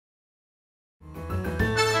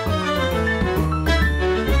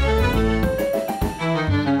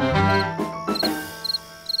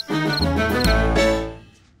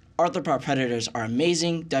Arthropod predators are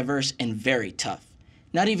amazing, diverse, and very tough.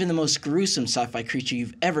 Not even the most gruesome sci-fi creature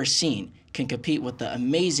you've ever seen can compete with the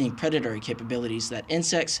amazing predatory capabilities that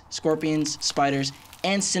insects, scorpions, spiders,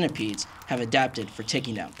 and centipedes have adapted for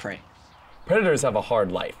taking down prey. Predators have a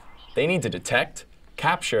hard life. They need to detect,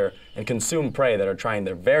 capture, and consume prey that are trying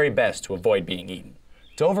their very best to avoid being eaten.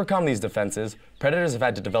 To overcome these defenses, predators have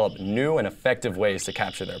had to develop new and effective ways to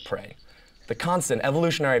capture their prey. The constant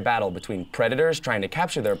evolutionary battle between predators trying to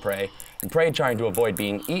capture their prey and prey trying to avoid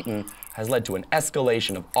being eaten has led to an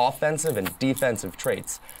escalation of offensive and defensive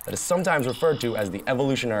traits that is sometimes referred to as the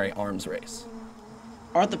evolutionary arms race.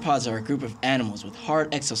 Arthropods are a group of animals with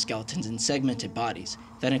hard exoskeletons and segmented bodies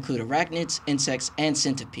that include arachnids, insects, and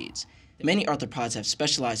centipedes. Many arthropods have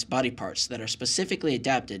specialized body parts that are specifically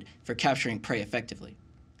adapted for capturing prey effectively.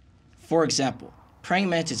 For example, praying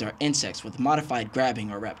mantids are insects with modified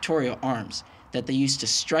grabbing or raptorial arms that they use to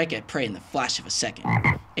strike at prey in the flash of a second.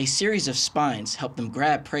 A series of spines help them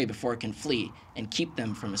grab prey before it can flee and keep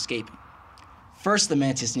them from escaping. First, the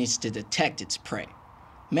mantis needs to detect its prey.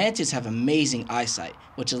 Mantids have amazing eyesight,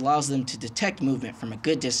 which allows them to detect movement from a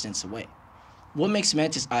good distance away. What makes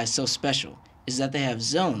mantis eyes so special is that they have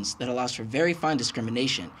zones that allows for very fine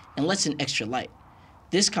discrimination and lets in extra light.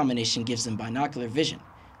 This combination gives them binocular vision,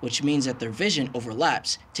 which means that their vision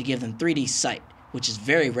overlaps to give them 3D sight, which is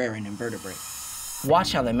very rare in invertebrates.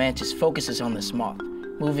 Watch how the mantis focuses on this moth,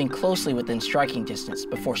 moving closely within striking distance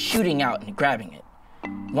before shooting out and grabbing it.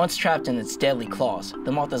 Once trapped in its deadly claws,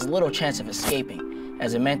 the moth has little chance of escaping,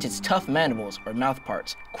 as the mantid's tough mandibles or mouth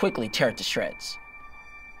parts quickly tear it to shreds.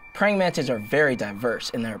 Praying mantids are very diverse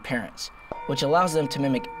in their appearance, which allows them to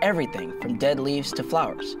mimic everything from dead leaves to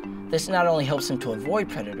flowers. This not only helps them to avoid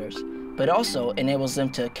predators, but also enables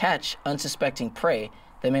them to catch unsuspecting prey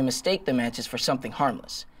that may mistake the mantis for something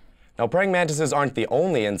harmless. Now, praying mantises aren't the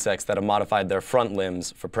only insects that have modified their front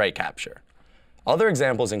limbs for prey capture. Other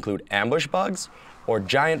examples include ambush bugs or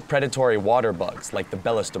giant predatory water bugs like the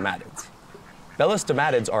belostomatids.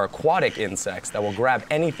 Belostomatids are aquatic insects that will grab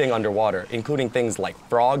anything underwater, including things like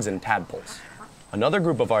frogs and tadpoles. Another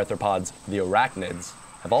group of arthropods, the arachnids,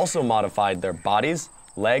 have also modified their bodies,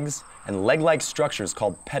 legs, and leg-like structures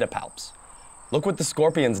called pedipalps. Look what the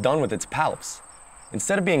scorpion's done with its palps.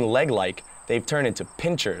 Instead of being leg-like, they've turned into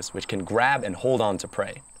pinchers, which can grab and hold on to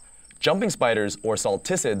prey. Jumping spiders, or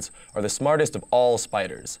solpugids, are the smartest of all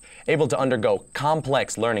spiders, able to undergo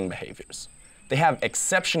complex learning behaviors. They have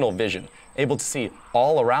exceptional vision, able to see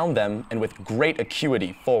all around them and with great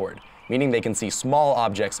acuity forward, meaning they can see small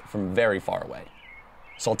objects from very far away.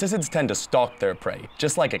 Solpugids tend to stalk their prey,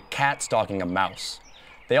 just like a cat stalking a mouse.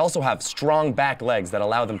 They also have strong back legs that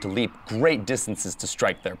allow them to leap great distances to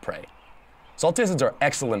strike their prey. Solpugids are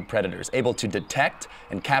excellent predators, able to detect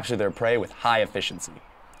and capture their prey with high efficiency.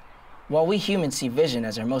 While we humans see vision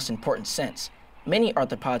as our most important sense, many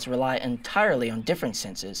arthropods rely entirely on different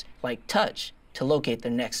senses, like touch, to locate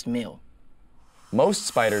their next meal. Most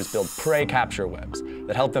spiders build prey capture webs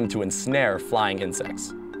that help them to ensnare flying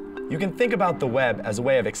insects. You can think about the web as a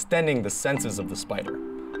way of extending the senses of the spider.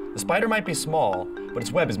 The spider might be small, but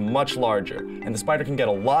its web is much larger, and the spider can get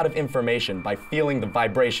a lot of information by feeling the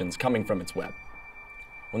vibrations coming from its web.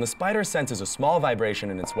 When the spider senses a small vibration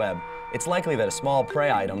in its web, it's likely that a small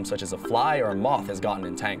prey item, such as a fly or a moth, has gotten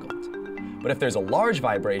entangled. But if there's a large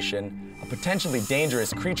vibration, a potentially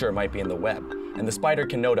dangerous creature might be in the web, and the spider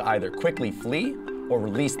can know to either quickly flee or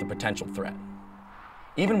release the potential threat.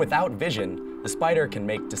 Even without vision, the spider can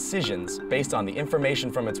make decisions based on the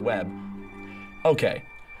information from its web. Okay,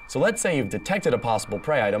 so let's say you've detected a possible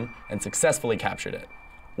prey item and successfully captured it.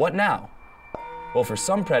 What now? Well, for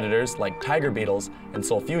some predators, like tiger beetles and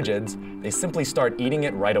solpugids, they simply start eating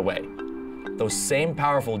it right away. Those same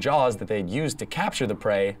powerful jaws that they'd used to capture the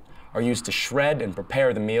prey are used to shred and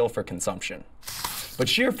prepare the meal for consumption. But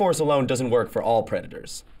sheer force alone doesn't work for all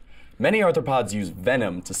predators. Many arthropods use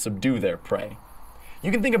venom to subdue their prey.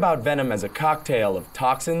 You can think about venom as a cocktail of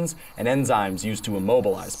toxins and enzymes used to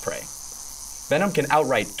immobilize prey. Venom can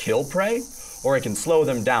outright kill prey, or it can slow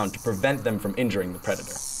them down to prevent them from injuring the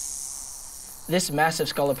predator. This massive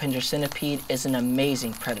scolopendra centipede is an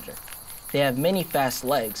amazing predator. They have many fast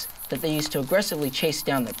legs that they use to aggressively chase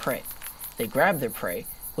down their prey. They grab their prey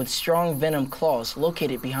with strong venom claws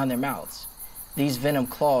located behind their mouths. These venom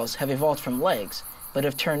claws have evolved from legs, but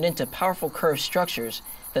have turned into powerful curved structures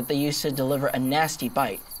that they use to deliver a nasty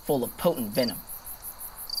bite full of potent venom.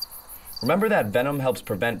 Remember that venom helps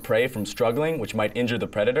prevent prey from struggling, which might injure the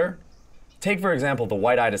predator? Take, for example, the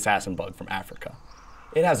white-eyed assassin bug from Africa.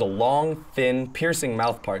 It has a long, thin, piercing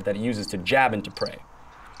mouthpart that it uses to jab into prey.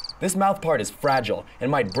 This mouthpart is fragile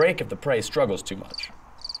and might break if the prey struggles too much.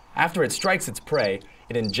 After it strikes its prey,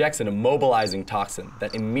 It injects an immobilizing toxin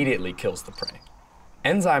that immediately kills the prey.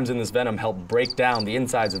 Enzymes in this venom help break down the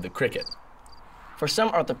insides of the cricket. For some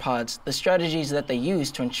arthropods, the strategies that they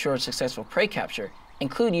use to ensure successful prey capture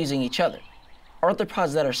include using each other.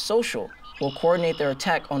 Arthropods that are social will coordinate their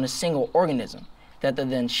attack on a single organism that they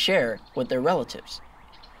then share with their relatives.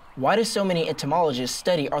 Why do so many entomologists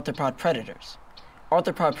study arthropod predators?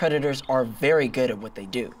 Arthropod predators are very good at what they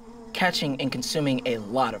do, catching and consuming a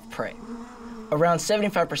lot of prey. Around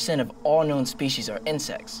 75% of all known species are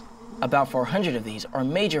insects. About 400 of these are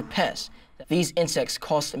major pests. These insects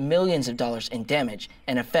cost millions of dollars in damage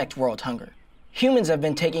and affect world hunger. Humans have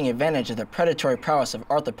been taking advantage of the predatory prowess of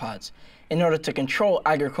arthropods in order to control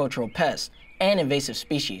agricultural pests and invasive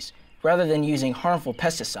species, rather than using harmful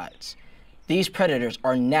pesticides. These predators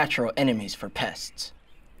are natural enemies for pests.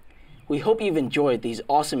 We hope you've enjoyed these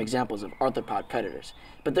awesome examples of arthropod predators,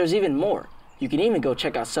 but there's even more. You can even go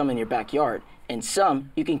check out some in your backyard, and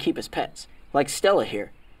some you can keep as pets, like Stella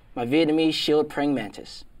here, my Vietnamese shield praying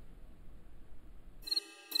mantis.